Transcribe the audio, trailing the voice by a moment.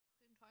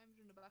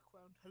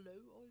background. Hello,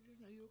 Arjun,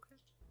 are you okay?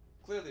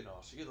 Clearly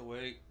not. Either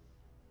way,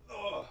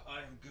 oh, I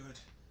am good.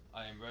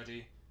 I am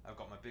ready. I've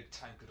got my big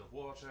tankard of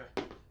water.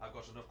 I've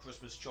got enough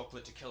Christmas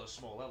chocolate to kill a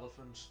small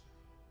elephant.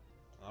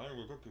 I think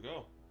we're good to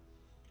go.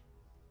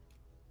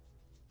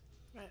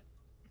 Right.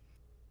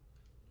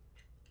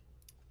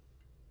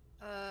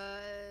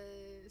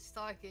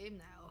 Start game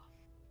now.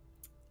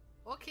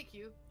 Or kick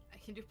you. I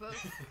can do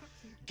both.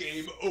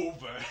 Game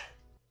over.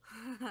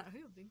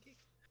 You're thinking.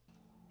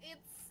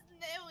 It's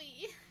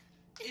snowy.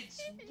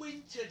 It's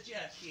winter,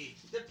 Jackie.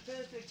 The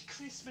perfect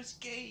Christmas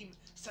game.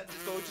 Santa's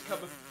going to come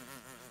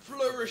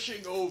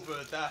flourishing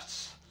over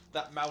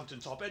that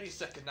mountaintop any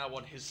second now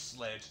on his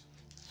sled,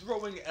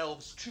 throwing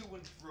elves to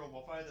and fro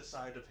off either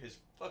side of his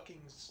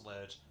fucking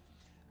sled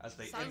as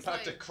they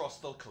impact across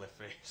the cliff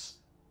face.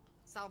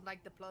 Sound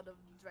like the plot of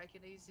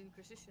Dragon Age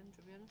Inquisition,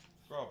 to be honest.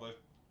 Probably.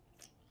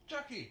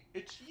 Jackie,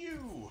 it's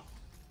you!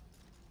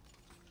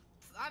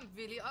 I'm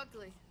really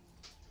ugly.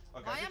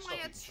 Okay, Why am I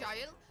a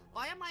child?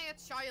 Why am I a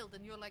child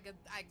and you're like an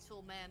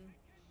actual man?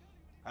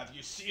 Have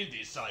you seen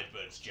these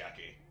sideburns,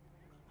 Jackie?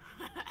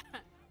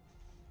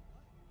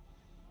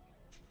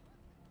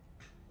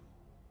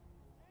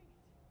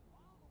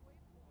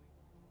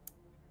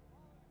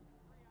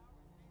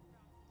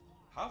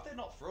 How have they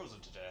not frozen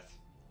to death?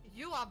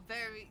 You are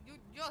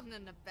you're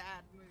in a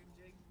bad mood,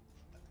 Jake.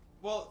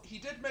 Well, he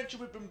did mention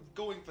we've been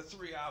going for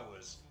 3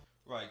 hours.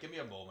 Right, give me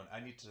a moment. I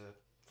need to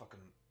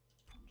fucking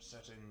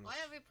settings. Why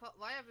have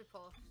we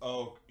paused?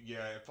 Oh,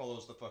 yeah, it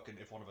follows the fucking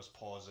if one of us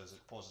pauses,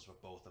 it pauses with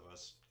both of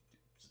us.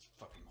 It's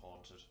fucking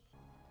haunted.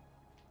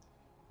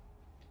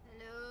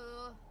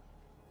 Hello.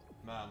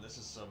 Man, this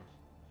is some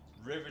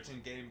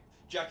riveting game.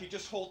 Jackie,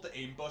 just hold the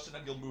aim button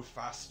and you'll move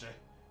faster.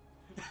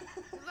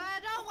 I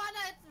don't wanna,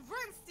 it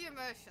ruins the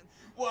immersion.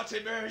 What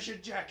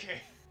immersion,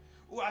 Jackie?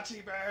 What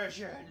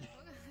immersion? I'm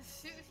gonna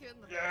shoot you in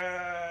the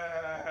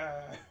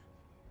Yeah.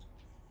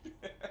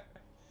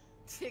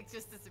 Jake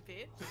just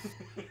disappeared.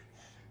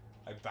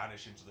 I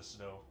vanish into the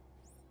snow.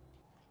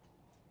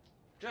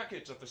 Jackie,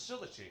 it's a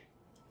facility.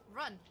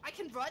 Run! I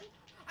can run!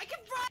 I can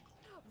run!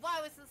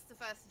 Wow, is this the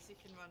fastest you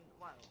can run?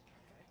 Wow.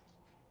 Okay.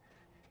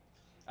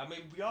 I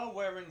mean, we are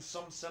wearing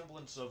some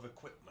semblance of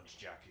equipment,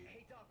 Jackie.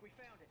 Hey Doc, we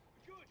found it.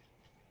 Good!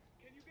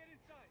 Can you get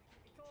inside?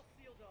 It's all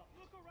sealed up.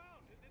 Look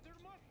around. There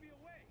must be a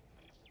way.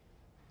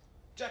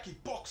 Jackie,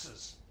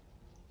 boxes!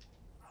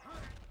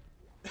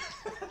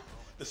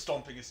 The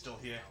stomping is still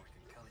here. Now we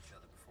can kill each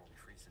other before we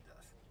freeze to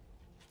death.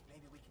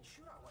 Maybe we can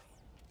shoot our way in.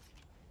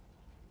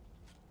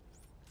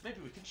 Maybe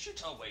we can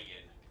shoot our way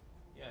in.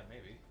 Yeah,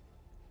 maybe.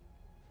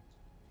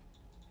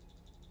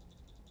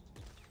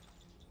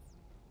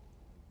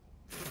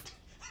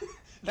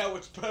 Now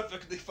it's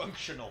perfectly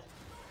functional.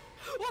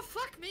 Oh,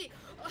 fuck me!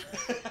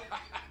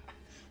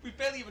 We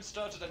barely even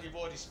started and you've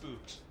already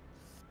spooked.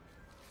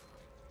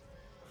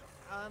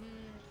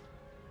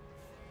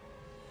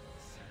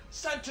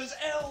 Santa's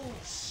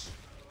elves!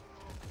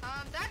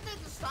 That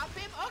didn't stop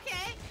him,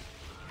 okay!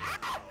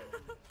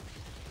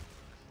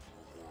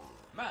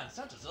 Man,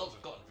 Santa's elves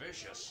have gotten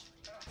vicious.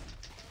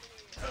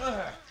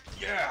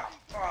 Yeah!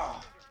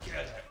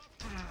 Get it!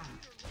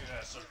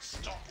 Yeah, so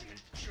stuffy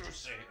and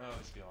juicy. Oh,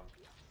 it's gone.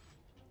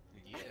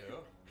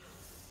 You?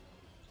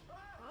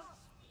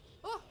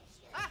 Oh!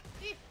 Ah!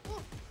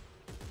 Oh!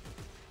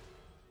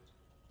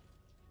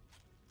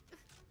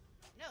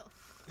 No.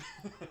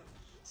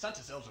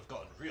 Santa's elves have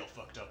gotten real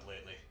fucked up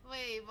lately.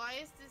 Wait, why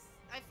is this?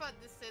 I thought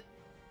this said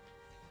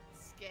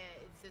scare.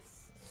 It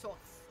says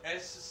soft.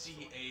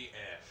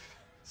 SCAF.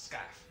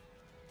 Scaff.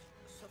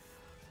 Soft.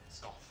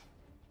 Scoff.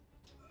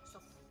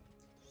 Soft.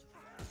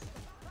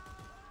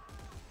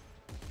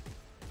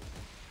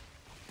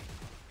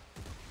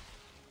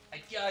 I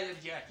got him,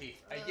 Jackie.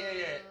 I did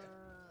it.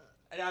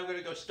 And I'm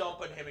gonna go stomp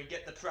on him and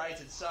get the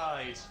prize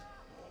inside.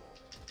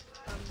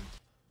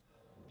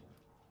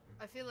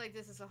 I feel like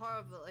this is a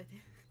horrible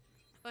idea.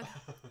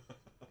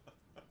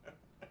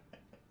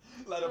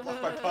 Let up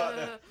off my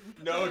partner.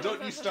 No,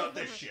 don't you start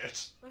this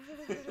shit.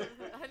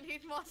 I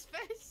need more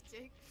space,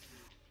 Jake.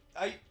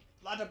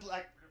 Ladder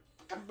black,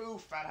 fucking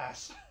move, fat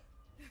ass.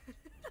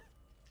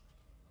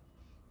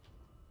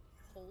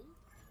 Hold?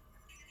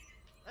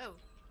 Oh.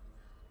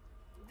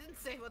 It didn't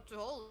say what to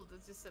hold,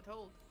 it just said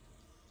hold.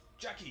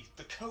 Jackie,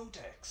 the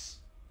codex.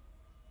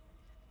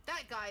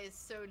 That guy is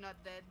so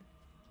not dead.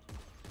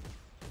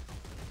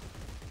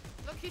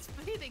 Look, he's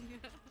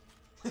bleeding.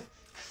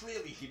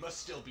 Clearly, he must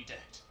still be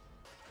dead.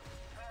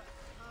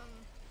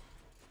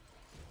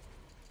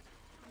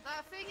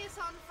 That thing is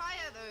on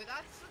fire though,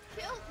 that's what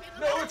killed me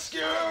the No last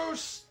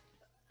excuse!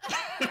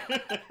 That's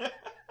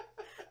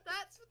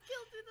what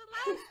killed me the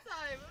last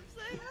time! I'm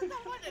saying I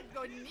don't want to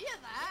go near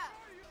that!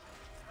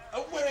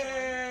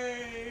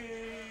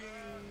 Away!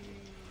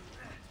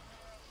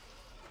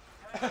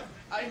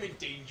 I'm in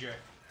danger.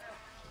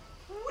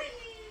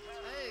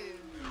 Whee!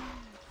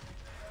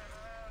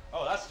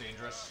 Oh, that's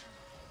dangerous.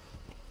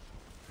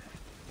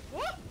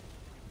 What?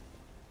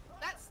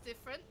 That's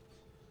different.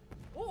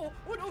 Oh,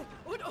 oh no,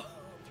 oh no!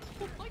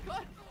 Oh my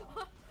god!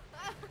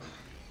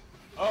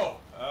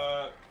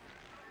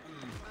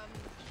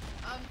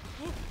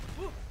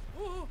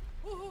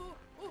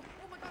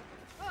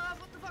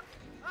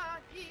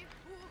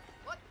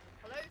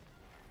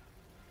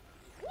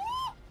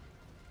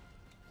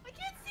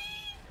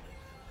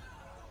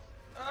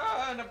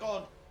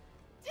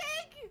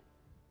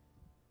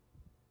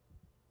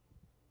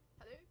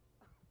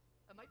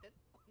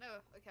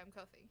 I'm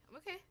coughing. I'm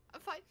okay.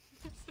 I'm fine.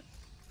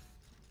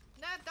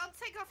 Nah, don't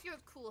take off your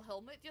cool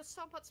helmet. Your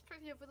somewhat's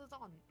prettier with it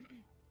on.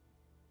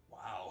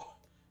 Wow.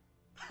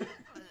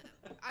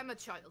 I'm a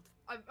child.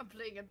 I'm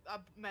playing a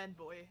man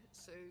boy,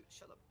 so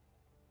shut up.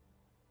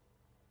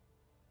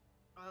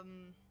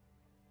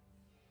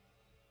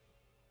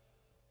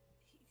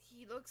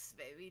 He looks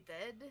very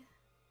dead.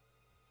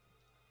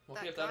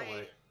 We'll get that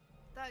away.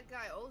 That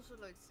guy also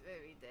looks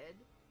very dead.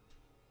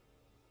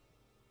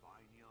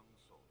 Fine young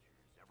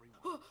soldiers,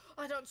 everyone.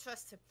 I don't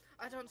trust him.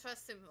 I don't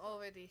trust him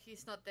already.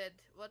 He's not dead.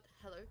 What?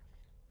 Hello?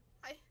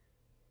 Hi.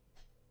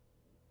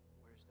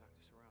 Where's Dr.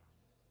 Serrano?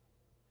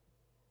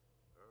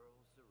 Earl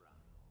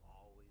Serrano,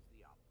 always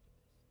the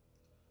optimist.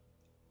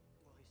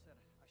 Well, he said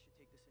I should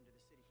take this into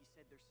the city. He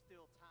said there's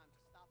still time to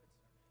stop it,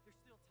 sir. There's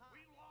still time.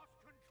 We lost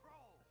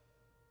control!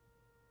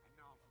 And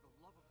now, for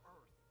the love of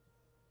Earth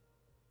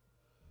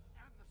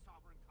and the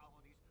sovereign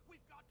colonies,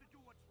 we've got to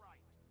do what's right.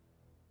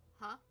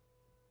 Huh?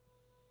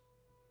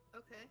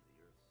 Okay.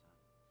 The Earth's son.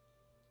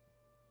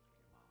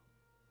 Your mom and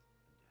dad.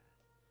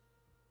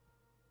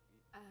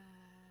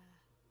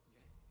 Yes, sir,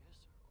 of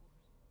course.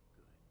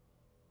 Good.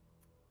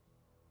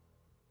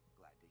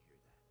 Glad to hear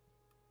that.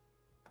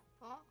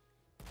 Huh?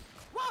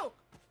 Whoa!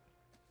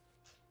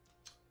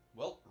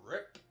 Well,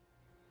 rip.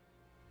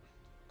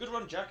 Good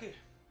run, Jackie.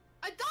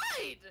 I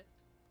died!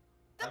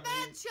 The I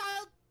man mean-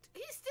 child,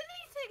 he's still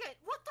eating it!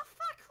 What the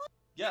fuck?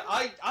 Yeah,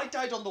 I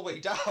died on the way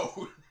down.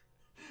 Oh!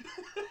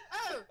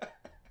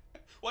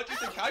 Why do you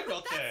think Oh, I'm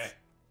not there?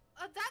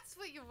 That's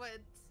where you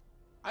went.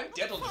 I'm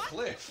dead on the fuck?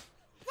 cliff.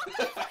 What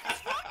the fuck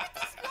is wrong with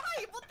this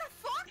guy? What the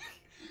fuck?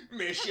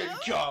 Mission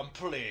Hello?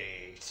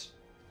 complete.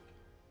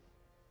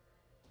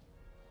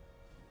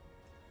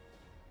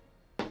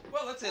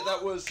 Well, that's it.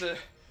 That was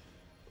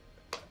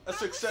a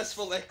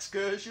successful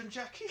excursion,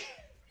 Jackie.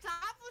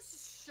 That was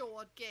a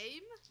short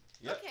game.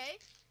 Yep. Okay.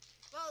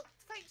 Well,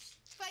 thanks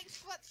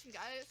for watching,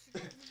 guys.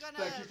 We're gonna,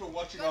 Thank you for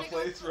watching our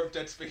playthrough of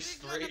Dead Space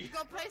we're gonna 3.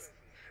 go play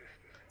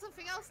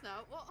something else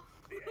now. What?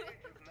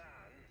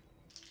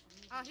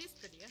 Oh, he's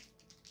prettier.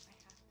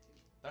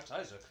 That's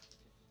Isaac.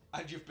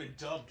 And you've been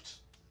dumped.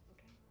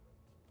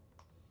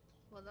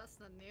 Well, that's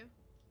not new.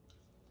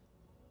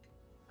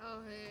 Oh,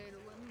 hey,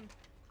 lemon.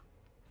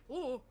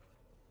 Oh,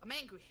 I'm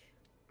angry.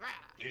 Rah.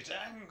 It's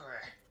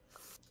angry.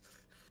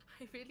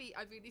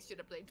 I really should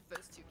have played the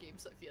first two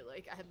games. I feel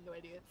like I have no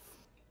idea.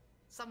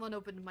 Someone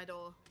opened my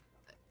door.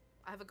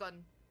 I have a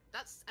gun.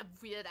 That's a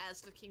weird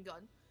ass looking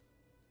gun.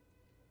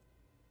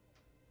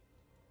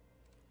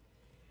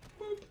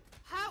 Boop.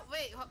 How?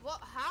 Wait,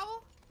 what?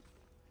 How?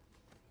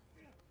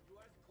 You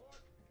guys caught?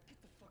 Get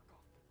the fuck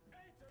off.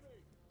 Answer me!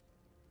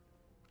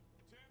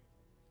 Tim?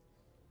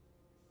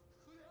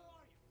 Who the hell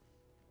are you?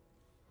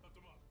 Lift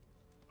him up.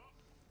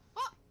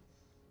 What?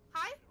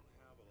 Hi? I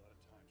don't have a lot of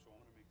time, so I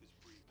want to make this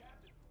brief.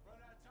 Captain, run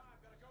out of time.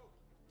 Gotta go.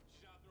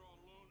 She's out there all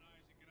alone,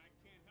 Isaac, and I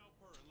can't help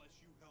her unless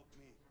you help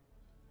me.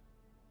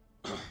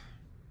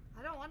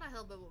 I don't want to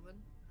help a woman.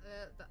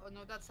 Oh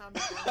no, that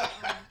sounded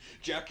wrong.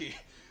 Jackie.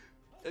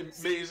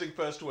 Amazing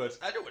first words.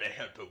 I don't want to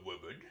help a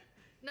woman.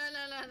 No,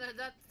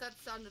 that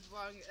sounded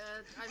wrong.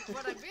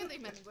 What I really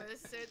meant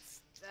was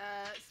it's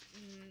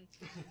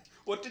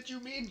What did you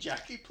mean,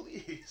 Jackie?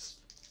 Please.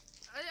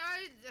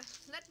 I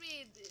let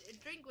me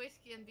drink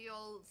whiskey and be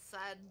all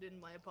sad in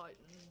my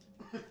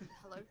apartment.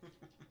 Hello.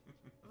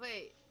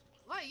 Wait,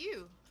 why are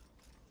you?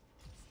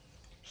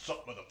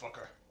 Sup,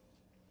 motherfucker.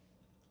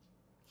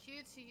 Q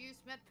to use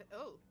med.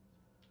 Oh.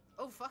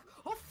 Oh fuck.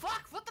 Oh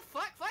fuck. What the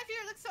fuck? Why do you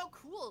look so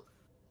cool?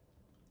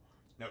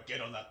 Now get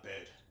on that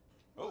bed.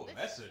 Oh, a this-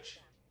 message.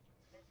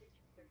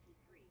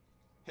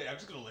 Hey, I'm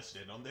just gonna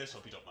listen in on this,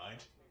 hope you don't mind.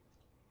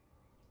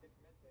 This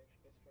message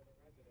is for the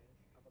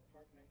residents of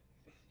apartment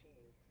 16.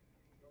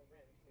 Your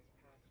rent is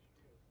past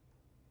due.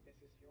 This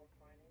is your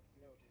final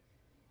notice.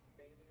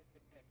 Failure to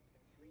pay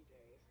in 3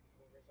 days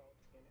will result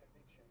in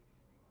eviction.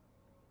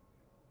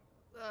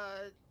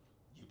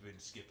 You've been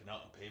skipping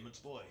out on payments,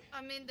 boy. I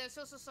mean, there's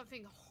also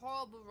something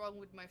horrible wrong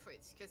with my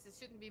fridge because it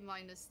shouldn't be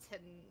minus 10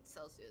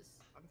 Celsius.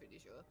 I'm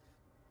pretty sure.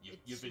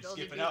 You've been should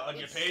only skipping be- out on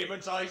your it's-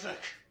 payments, Isaac.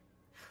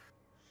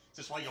 Is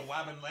this why your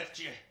whammon left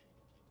you?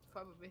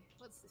 Probably.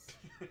 What's this?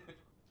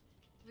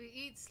 We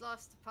each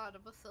lost a part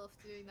of ourselves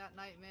during that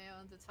nightmare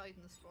on the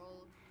Titan's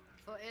Fall.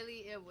 For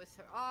Ellie, it was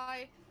her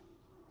eye.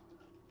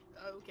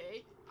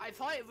 Okay. I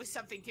thought it was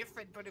something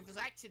different, but it was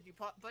actually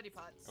body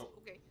parts. Oh.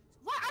 Okay.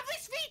 What? I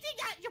was reading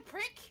that, you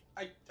prick!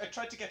 I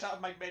tried to get out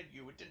of my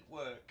menu, it didn't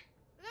work.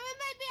 It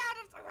made me out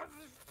of...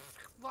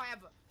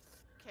 Whatever.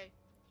 Okay.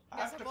 I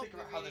Guess have to won't figure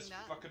be out how this reading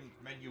that. fucking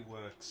menu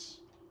works.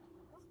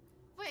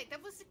 Wait, there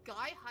was a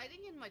guy hiding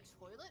in my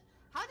toilet?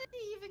 How did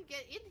he even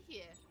get in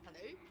here?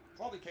 Hello?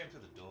 Probably came through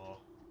the door.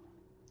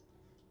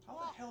 How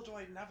What? the hell do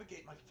I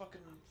navigate my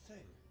fucking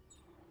thing?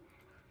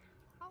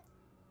 How?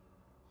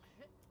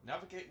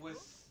 Navigate with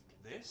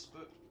this,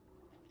 but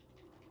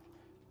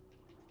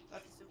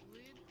that Is it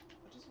weird?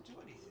 doesn't do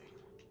anything.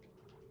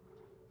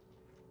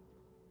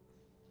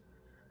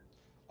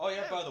 Oh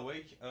yeah, Oh. by the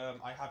way,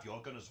 I have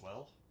your gun as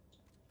well.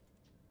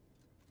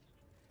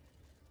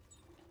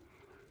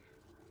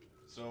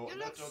 So You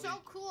look let's only... so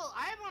cool.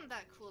 I want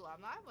that cool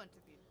armor. I want to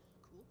be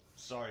cool.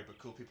 Sorry, but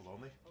cool people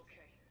only.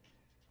 Okay.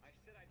 I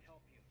said I'd help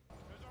you.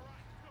 It's all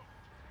right.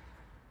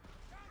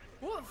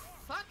 Go. Whoa,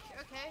 fuck.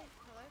 Okay.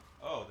 Hello.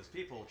 Oh, there's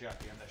people,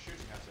 Jackie, and they're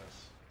shooting at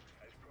us.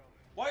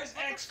 Why is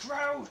X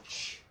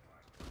crouch?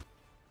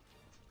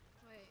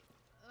 Wait.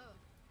 Oh.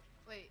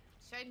 Wait.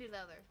 Shiny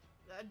leather.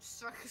 I'm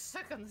stuck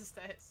on the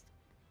stairs.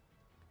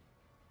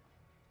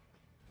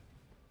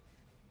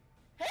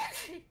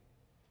 Hey!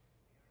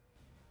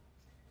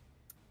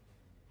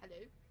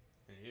 Hello?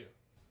 And you?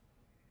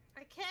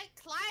 I can't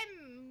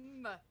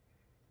climb!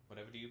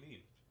 Whatever do you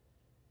mean?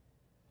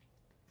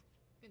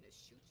 I'm gonna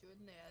shoot you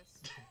in the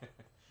ass.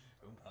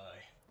 Oh my.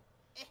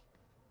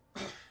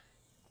 Oh.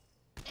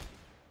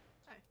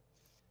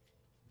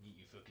 Eat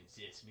you fucking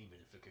sis, me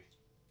motherfucker.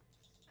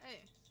 Hey.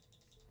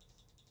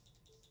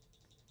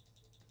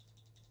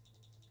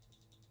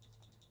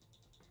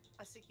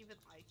 I think even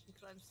I can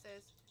climb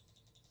stairs.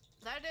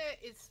 Ladder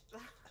is...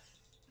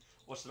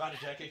 What's the matter,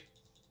 Jackie?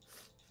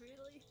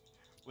 Really?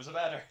 What's the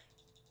matter?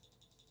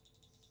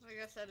 I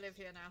guess I live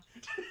here now.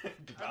 I live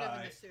in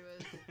Goodbye. the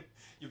sewers.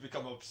 You've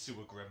become a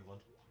sewer gremlin.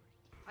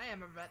 I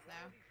am a rat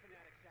now.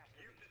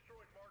 You've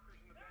destroyed markers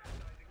in the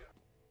backside.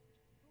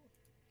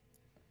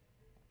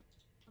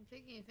 I'm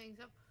picking things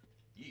up.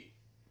 Yeah.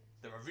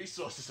 There are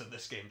resources in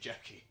this game,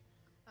 Jackie.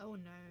 Oh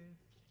no.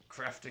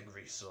 Crafting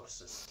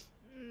resources.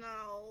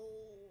 No.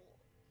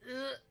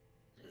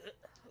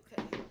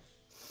 Okay.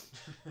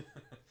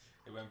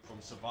 It went from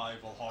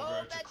survival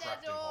horror to Open the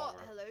crafting door!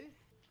 horror. Hello?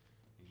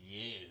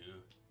 You.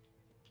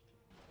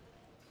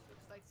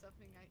 Looks like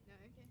something right now,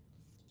 okay.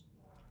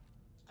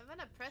 I'm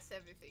gonna press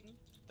everything.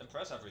 Then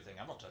press everything.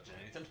 I'm not touching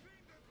anything.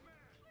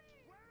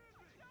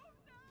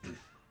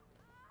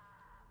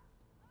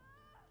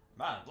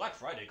 Man, Black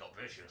Friday got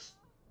vicious.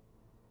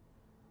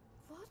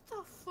 What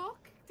the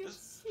fuck did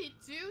she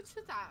do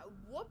to that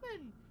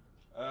woman?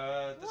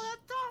 This... What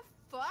the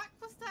fuck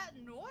was that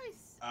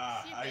noise?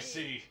 Ah, She I made?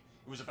 see.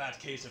 It was a bad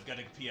case of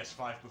getting a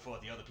PS5 before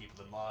the other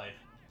people in line.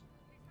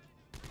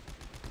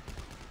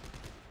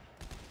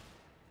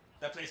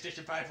 That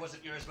PlayStation 5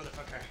 wasn't yours,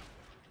 motherfucker.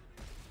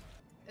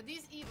 Are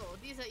these evil?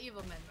 These are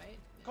evil men, right?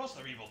 Of course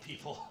they're evil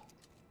people.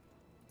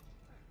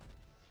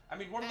 I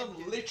mean, one of them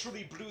Thank you.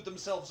 literally blew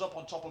themselves up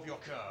on top of your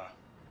car.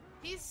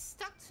 He's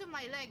stuck to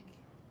my leg.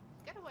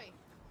 Get away.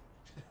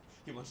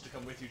 He wants to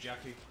come with you,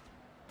 Jackie.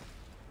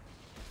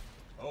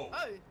 Oh.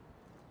 Oh.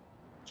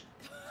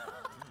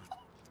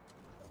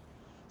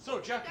 So,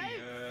 Jackie,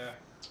 No.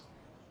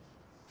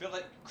 feel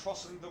like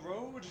crossing the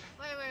road? Wait.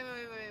 What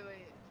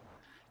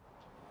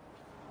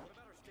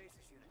about our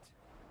stasis unit?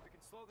 We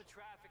can slow the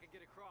traffic and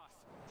get across.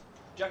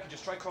 Jackie,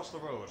 just try cross the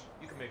road.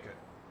 You can make it.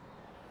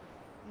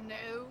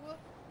 No.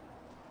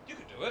 You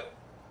can do it.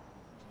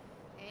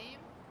 Aim.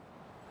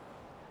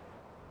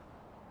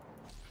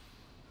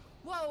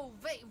 Whoa,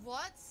 wait,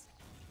 what?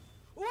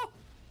 Oh!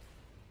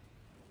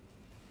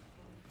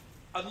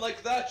 And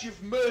like that,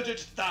 you've murdered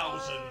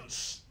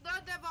thousands. No,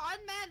 they were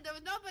unmanned. There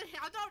was nobody.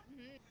 I don't.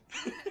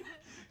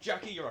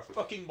 Jackie, you're a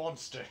fucking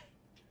monster.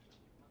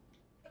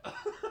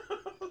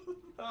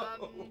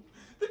 No.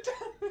 The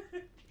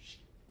damage.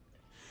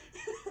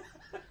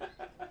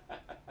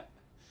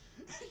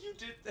 You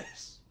did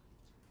this.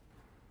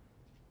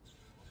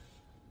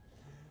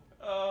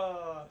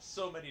 Oh,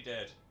 so many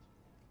dead.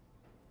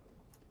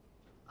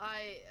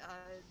 I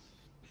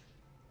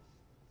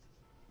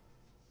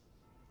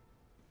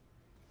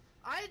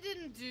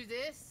didn't do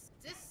this.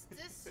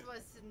 This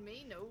wasn't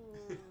me. No.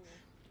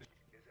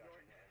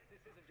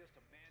 This isn't just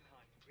a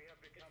manhunt. We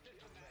have become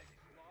systematic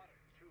slaughter.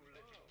 Too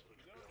little to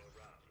go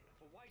around.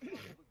 For white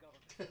Hollywood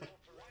government.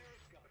 For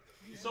Wire's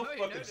government. So Oh, you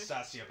fucking noticed.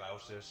 sassy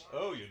about it.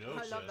 Oh, you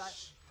noticed. I love that.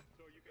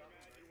 So you can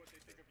imagine what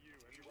they think of you.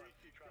 And you want to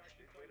keep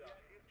tracking it.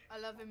 I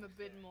love him a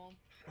bit more.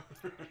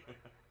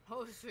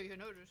 Oh, so you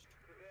noticed.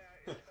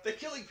 They're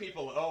killing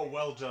people. Oh,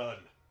 well done.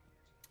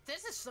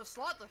 This is the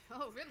slaughter.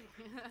 Oh, really?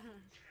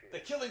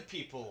 They're killing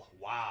people.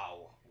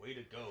 Wow. Way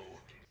to go.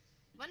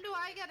 When do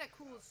I get a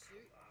cool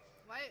suit?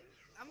 Why?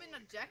 I'm in a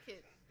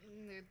jacket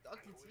in the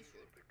ugly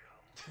t-shirt.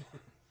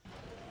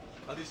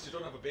 At least you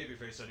don't have a baby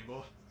face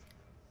anymore.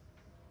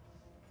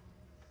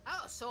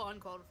 That was so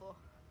uncalled for.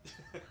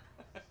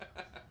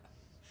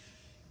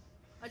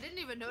 I didn't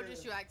even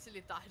notice you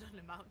actually died on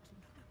the mountain.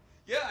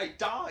 Yeah, I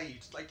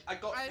died. Like, I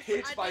got I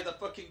hit by did- the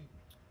fucking...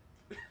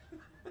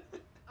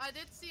 I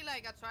did see,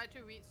 like, I tried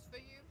to reach for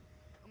you,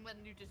 and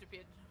when you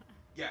disappeared.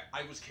 Yeah,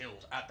 I was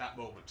killed at that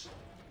moment.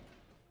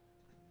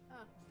 Oh.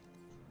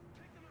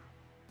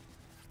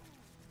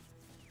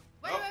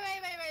 Oh.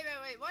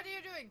 Wait, what are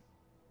you doing?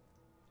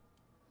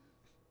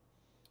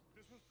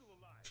 This one's still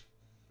alive.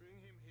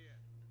 Bring him here.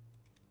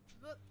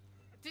 What?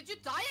 Did you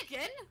die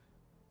again?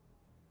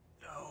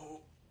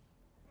 No.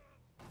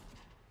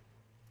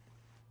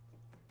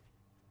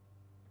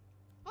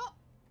 Oh,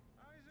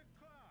 Isaac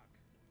Clarke.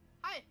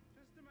 hi.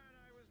 Just the man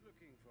I was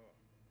looking for.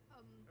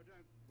 Oh,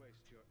 don't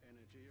waste your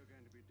energy. You're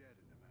going to be dead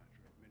in a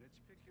matter of minutes.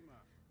 Pick him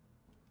up.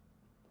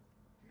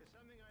 There's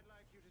something I'd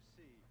like you to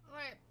see.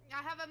 Wait,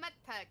 I have a med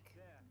pack.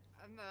 There.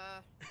 I'm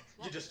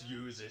You just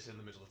use it in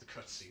the middle of the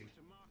cutscene. It's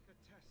a marker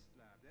test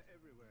lab. They're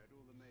everywhere at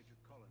all the major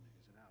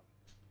colonies and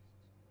outposts.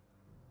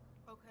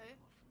 Okay.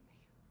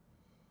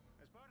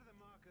 As part of the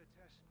marker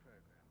test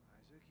program,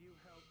 Isaac, you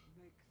helped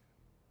make them.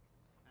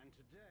 And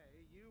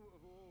today, you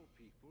of all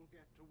people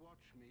get to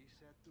watch me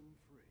set them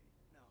free.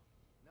 No,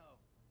 no.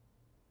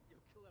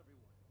 You'll kill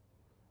everyone.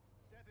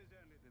 Death is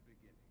only the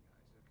beginning,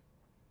 Isaac.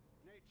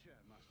 Nature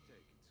must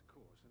take its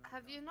course. And I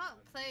Have you can't not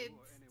allow played you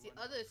or the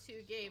anyone other else two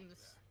to stop games,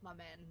 that. my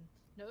man?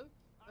 No?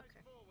 Eyes Okay.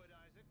 forward,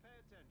 Isaac. Pay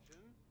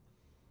attention.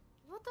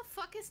 What the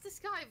fuck is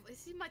this guy?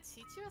 Is he my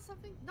teacher or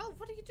something? No,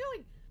 what are you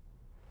doing?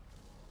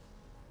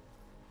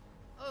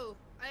 Oh,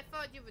 I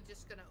thought you were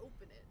just gonna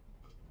open it.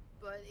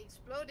 But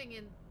exploding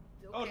in...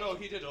 Okay. Oh no,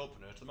 he did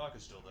open it. The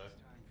marker's still there. It's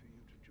time for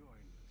you to join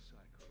the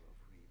cycle of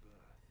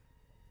rebirth.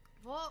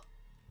 What?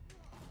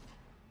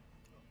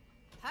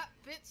 Ha,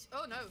 bitch.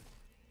 Oh no.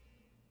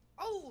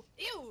 Oh,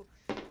 ew.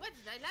 Where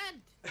did I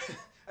land?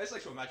 I just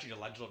like to imagine you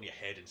landed on your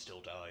head and still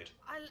died.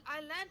 I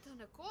landed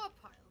on a gore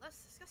pile. That's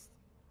disgusting.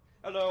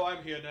 Hello,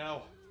 I'm here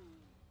now.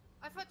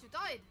 I thought you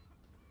died.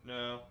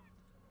 No.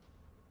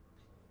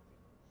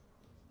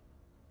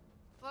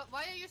 Well,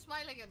 why are you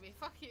smiling at me?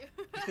 Fuck you.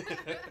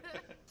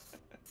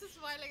 Just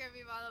smiling at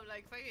me while I'm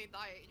like fucking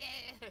dying.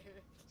 Yeah.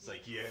 It's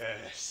like,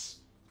 yes.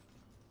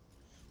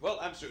 Well,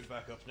 I'm suited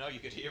back up now. You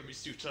could hear me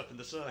suit up in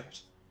the side.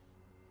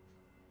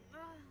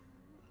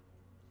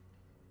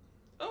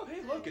 Oh,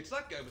 hey, look, it's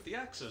that guy with the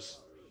axes.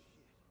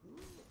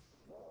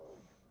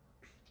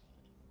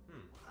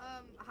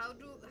 How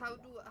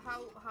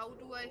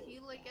do I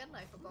heal again?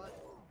 I forgot.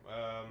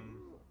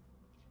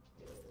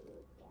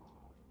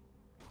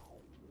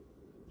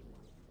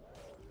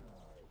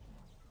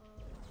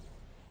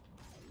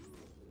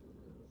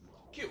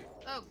 Q.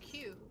 Oh,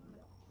 Q.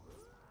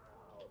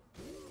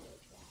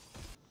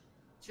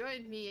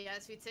 Join me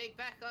as we take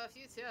back our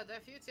future, the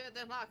future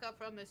the marker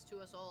promised to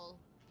us all.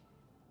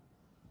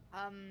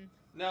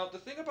 Now, the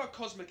thing about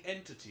cosmic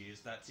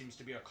entities that seems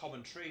to be a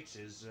common trait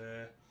is,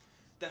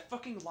 they're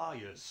fucking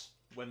liars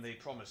when they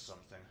promise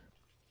something.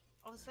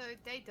 Also,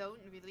 they don't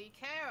really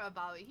care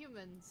about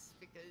humans,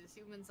 because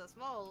humans are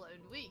small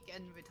and weak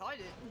and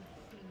retarded.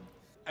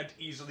 And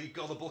easily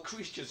gullible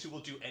creatures who will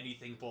do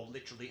anything for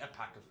literally a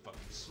pack of fucking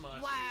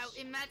smarties. Wow,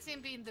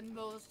 imagine being the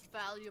most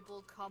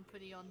valuable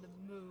company on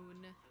the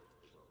moon.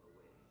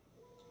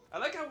 I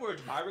like how we're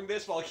admiring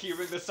this while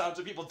hearing the sounds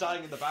of people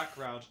dying in the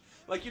background.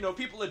 Like, you know,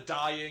 people are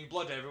dying,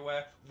 blood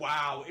everywhere.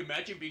 Wow,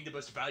 imagine being the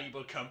most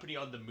valuable company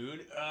on the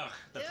moon. Ugh,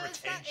 the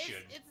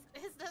pretension.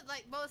 It's the,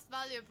 like, most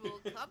valuable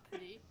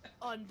company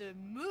on the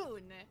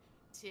moon.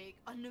 Take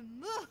on the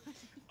moon.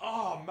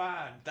 Oh,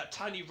 man, that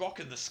tiny rock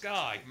in the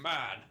sky,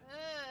 man.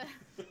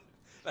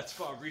 That's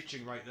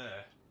far-reaching right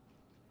there.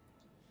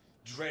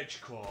 Dredge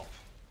Corp.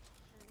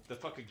 The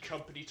fucking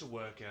company to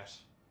work at.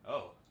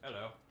 Oh,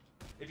 hello.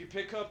 If you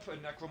pick up a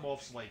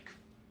necromorph's, like,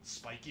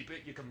 spiky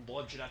bit, you can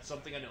launch it at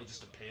something and it'll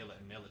just impale it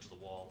and nail it to the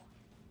wall.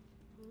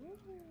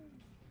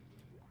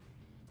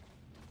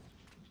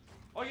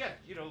 Oh yeah,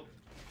 you know,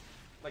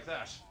 like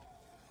that.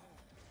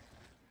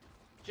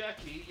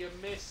 Jackie, you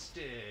missed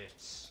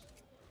it.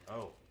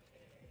 Oh.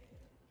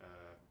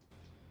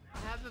 I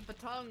have a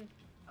baton.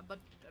 A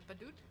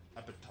badoot?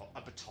 A baton.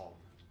 A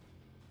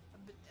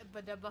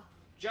badaba.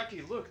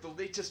 Jackie, look, the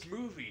latest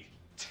movie.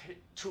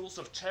 Tools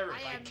of Terror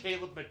by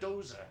Caleb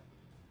Mendoza.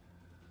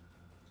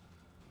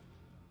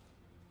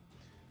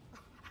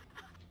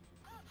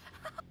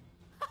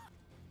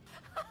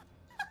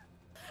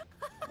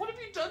 What have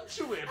you done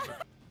to him?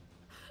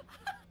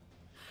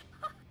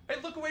 Hey,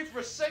 look away for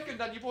a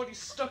second and you've already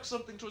stuck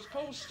something to his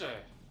poster.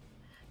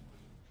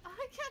 I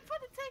can't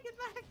put it, take it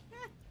back.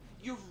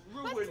 You've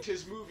ruined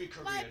his movie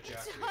career,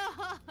 Jackie.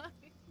 baton.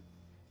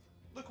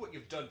 Look what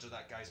you've done to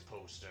that guy's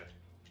poster.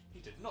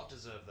 He did not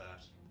deserve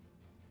that.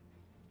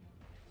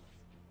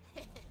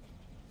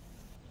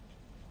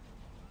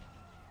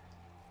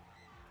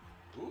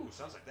 Ooh,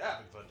 sounds like they're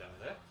having fun down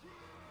there.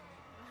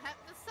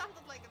 This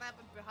sounded like it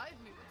happened behind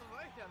me. What the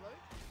fuck, hello?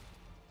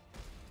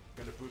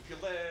 Gonna boop your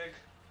leg.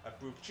 I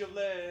booped your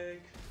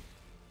leg.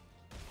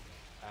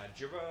 And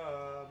your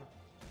arm.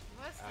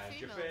 Where's the And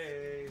your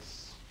females?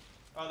 face.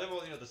 Oh, they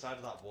were on the other side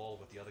of that wall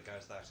with the other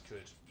guys that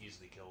could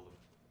easily kill them.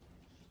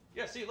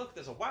 Yeah, see, look,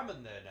 there's a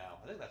whammon there now.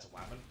 I think that's a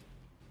whammon.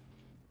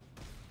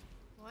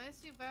 Why is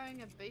he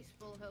wearing a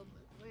baseball helmet?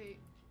 Wait.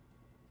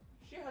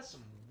 She has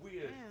some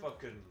weird Damn.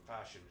 fucking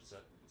fashion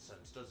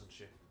sense, doesn't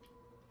she?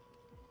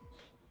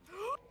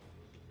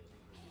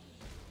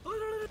 Can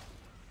you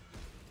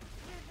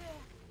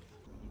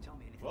tell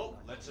me anything Well,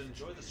 about let's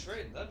enjoy this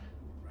train then.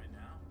 right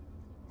now?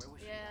 Where was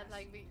she Yeah, last?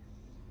 like we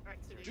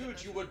actually.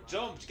 Dude, you were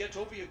dumped. Get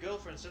over your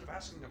girlfriend instead of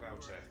asking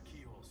about her. At the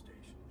keyhole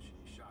station. She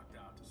shocked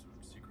out to some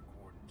secret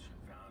coordinates she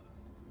found.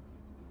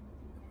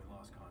 Then we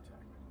lost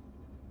contact.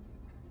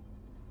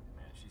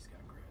 Man, she's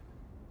got grit.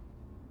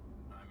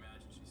 I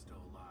imagine she's still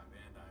alive,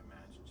 and I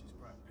imagine she's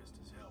probably pissed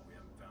as hell we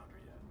haven't found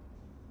her yet.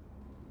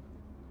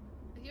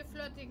 You're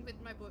flirting with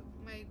my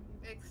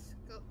ex.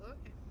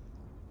 Okay.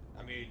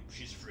 I mean,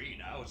 she's free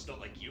now. It's not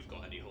like you've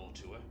got any hold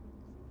to her.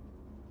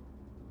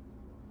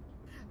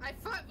 I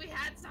thought we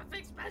had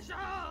something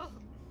special!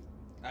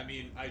 I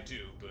mean, I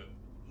do, but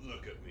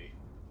look at me.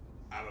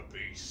 I'm a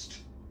beast.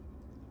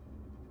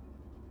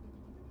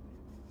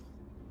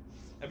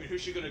 I mean,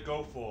 who's she gonna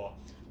go for?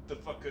 The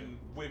fucking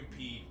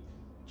wimpy,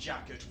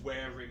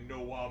 jacket-wearing,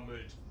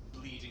 no-armored,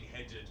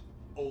 bleeding-headed,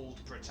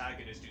 old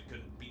protagonist who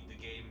couldn't beat the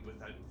game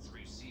without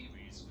 3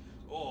 series?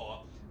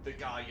 Or the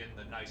guy in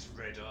the nice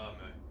red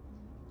armor?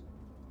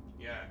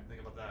 Yeah,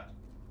 think about that.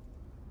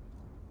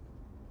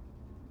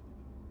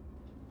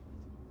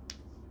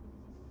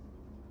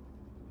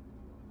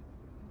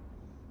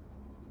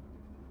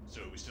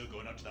 So, are we still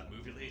going out to that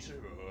movie later,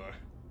 or...?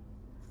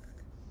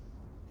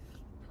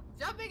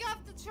 Jumping off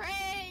the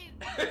train!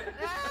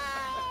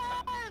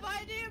 Ah,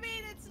 why do you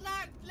mean it's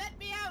locked? Let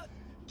me out!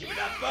 Give me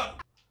that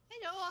bump!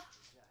 Hello!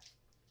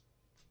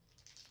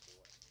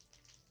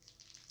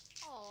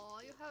 Oh,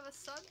 you have a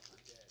son?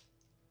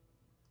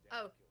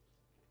 Oh.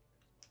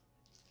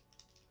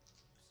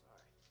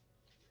 Sorry.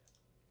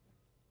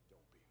 Yeah.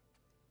 Don't be.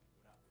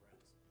 We're not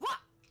friends. What?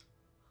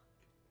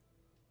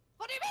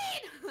 What do you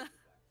mean? Back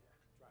there.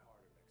 Try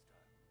harder next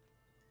time.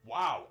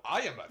 Wow,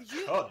 I am a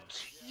cunt!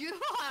 You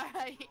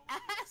are an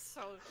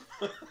asshole!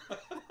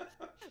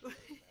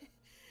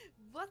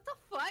 What the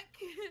fuck?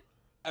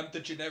 I'm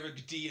the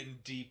generic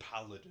D&D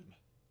paladin.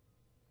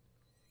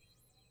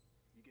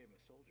 You gave him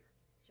a soldier.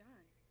 John,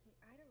 he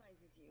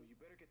idolizes you. Well, you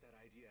better get that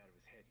idea out of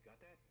his head. You got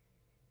that?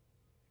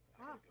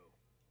 I Ah. gotta go.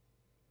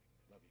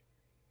 Love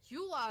you.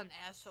 You are an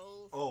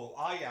asshole. Oh,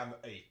 I am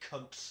a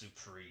cunt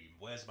supreme.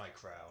 Where's my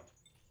crown?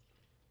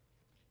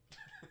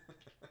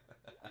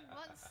 He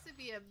wants to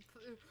be a...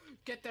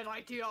 Get that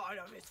idea out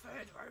of his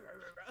head.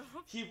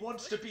 He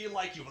wants to be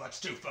like you, well, that's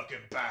too fucking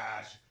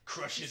bad.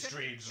 Crush his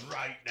dreams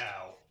right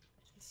now.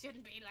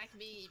 Shouldn't be like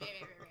me.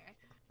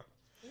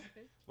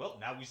 Well,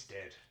 now he's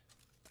dead.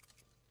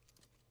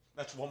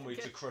 That's one way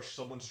to crush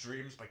someone's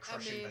dreams, by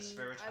crushing their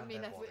spirit and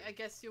their body. I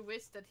guess you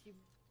wish that he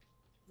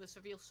was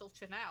a real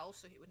soldier now,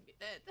 so he wouldn't be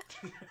dead.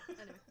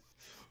 Anyway.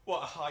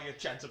 What a higher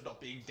chance of not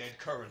being dead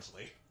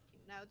currently.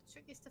 Now the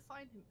trick is to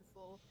find him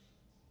before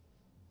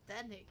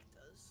Danik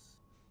does.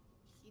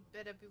 He'd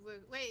better be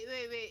working. Wait,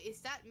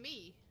 is that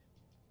me?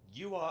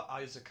 You are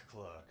Isaac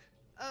Clarke.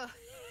 Oh.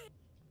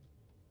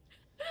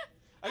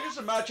 I just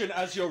imagine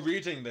as you're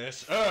reading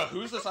this,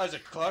 who's this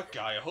Isaac Clarke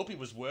guy? I hope he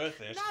was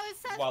worth it. No, it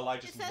says, while I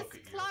just it says look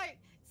at Clark. It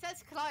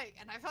says Clark,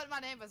 and I thought my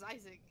name was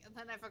Isaac, and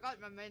then I forgot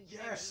my name.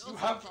 Yes, you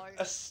was also have Clark.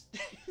 a...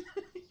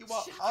 you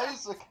are Shut up.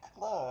 Isaac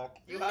Clarke.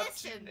 You have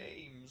 2 Listen.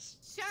 names.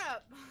 Shut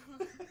up!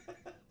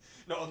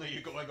 Not only are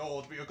you going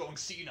old, but you're going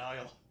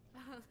senile.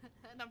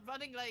 And I'm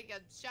running like I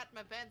shat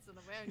my pants and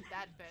I'm wearing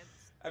dad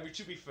pants. I mean,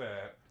 to be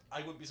fair, I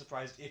wouldn't be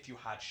surprised if you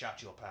had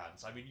shat your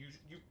pants. I mean,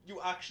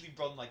 you actually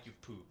run like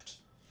you've pooped.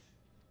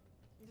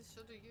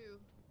 So do you.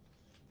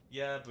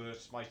 Yeah, but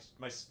my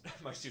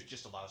suit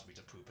just allows me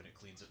to poop and it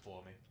cleans it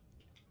for me.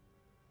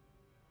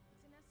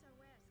 It's an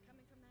SOS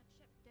coming from that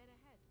ship dead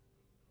ahead.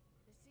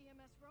 The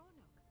CMS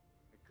Roanoke.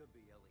 It could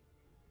be Ellie.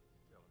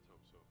 Yeah, let's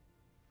hope so.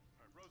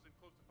 Alright, Rosen,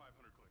 close to 500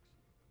 clicks.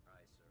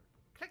 Aye, sir.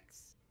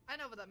 Clicks. I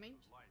know what that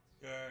means. Those lights.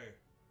 Yay.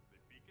 They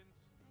beacons?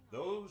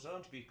 Those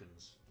aren't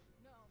beacons.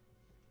 No.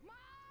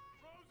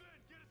 Rosen,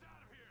 get us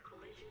out of here!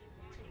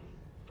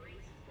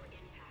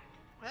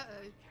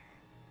 Uh-oh.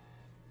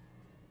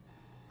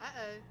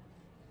 Uh-oh.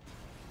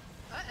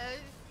 Uh-oh.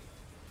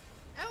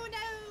 Oh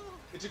no!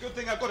 It's a good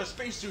thing I've got a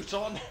spacesuit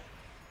on.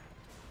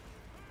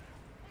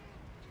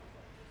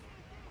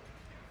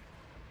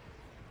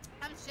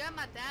 I'm sure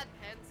my dad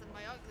pants and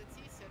my ugly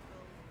t-shirt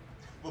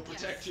Will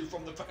protect Yes. you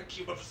from the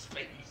vacuum of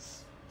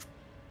space.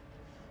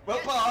 Well,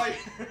 Yes. bye.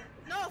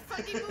 No,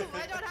 fucking move!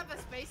 I don't have a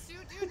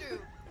spacesuit, you do! Carver,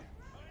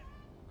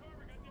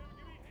 goddammit, give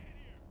me a hand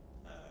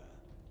here!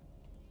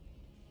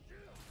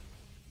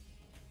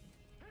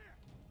 Here!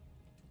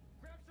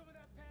 Grab some of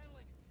that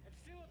paneling and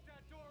seal up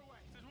that doorway.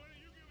 Since when are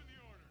you giving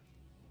the order?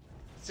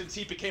 Since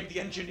he became the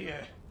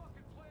engineer.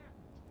 Fucking plan.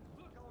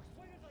 Look, I'll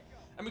explain as I go.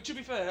 I mean, to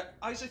be fair,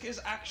 Isaac is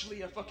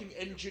actually a fucking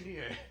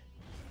engineer.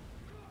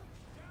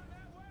 Down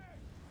that way.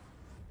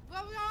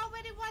 Well, we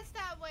already was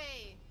that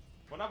way!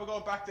 Well, now we're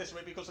going back this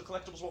way because the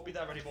collectibles won't be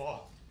there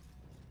anymore.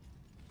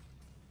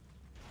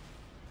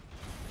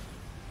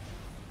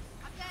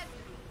 I'm dead!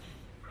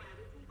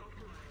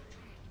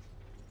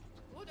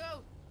 Oh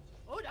no!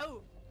 Oh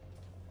no!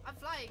 I'm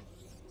flying!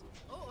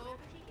 Uh-oh.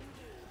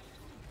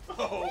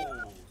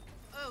 Oh!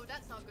 Oh,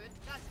 that's not good.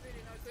 That's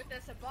really not good.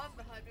 There's a bomb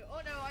behind me.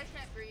 Oh no, I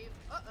can't breathe.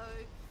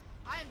 Uh-oh.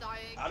 I am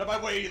dying. Out of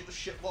my way, the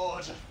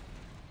shitlord!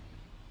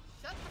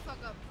 Shut the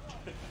fuck up.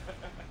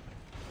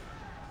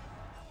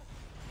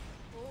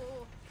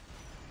 Oh.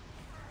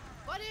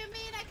 What do you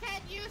mean I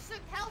can't use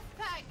a health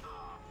pack?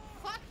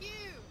 Fuck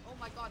you! Oh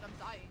my god, I'm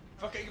dying.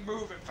 Fucking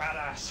move it, fat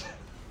ass!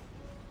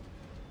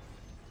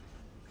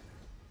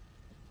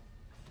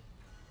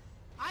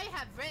 I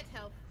have red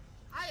health.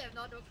 I am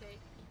not okay.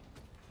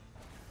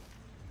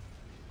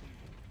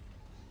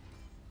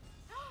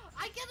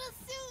 I get a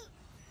suit!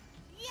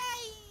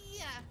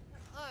 Yay!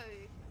 Oh.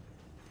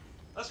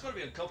 That's gonna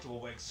be uncomfortable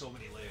wearing so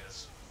many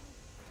layers.